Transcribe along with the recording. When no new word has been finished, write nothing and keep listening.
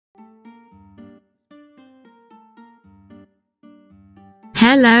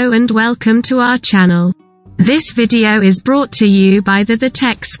Hello and welcome to our channel. This video is brought to you by the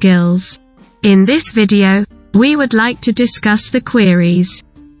Thetechskills. In this video, we would like to discuss the queries.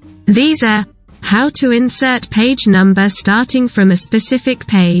 These are: how to insert page number starting from a specific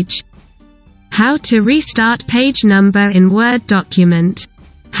page, how to restart page number in Word document,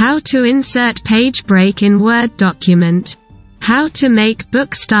 how to insert page break in Word document, how to make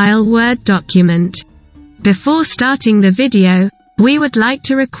book style Word document. Before starting the video, we would like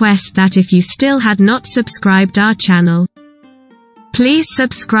to request that if you still had not subscribed our channel, please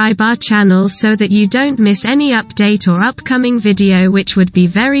subscribe our channel so that you don't miss any update or upcoming video, which would be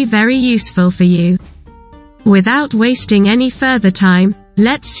very useful for you. Without wasting any further time,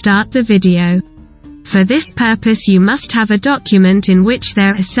 let's start the video. For this purpose you must have a document in which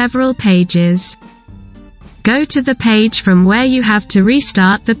there are several pages. Go to the page from where you have to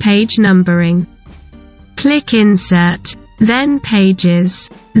restart the page numbering. Click Insert, then Pages,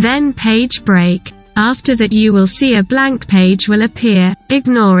 then Page Break. After that you will see a blank page will appear,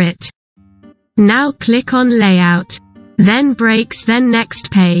 ignore it. Now click on Layout, then Breaks, then Next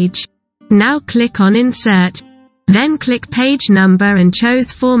Page. Now click on Insert, then click Page Number and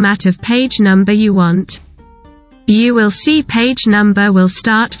choose format of page number you want. You will see page number will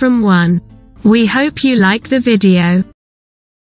start from 1. We hope you like the video.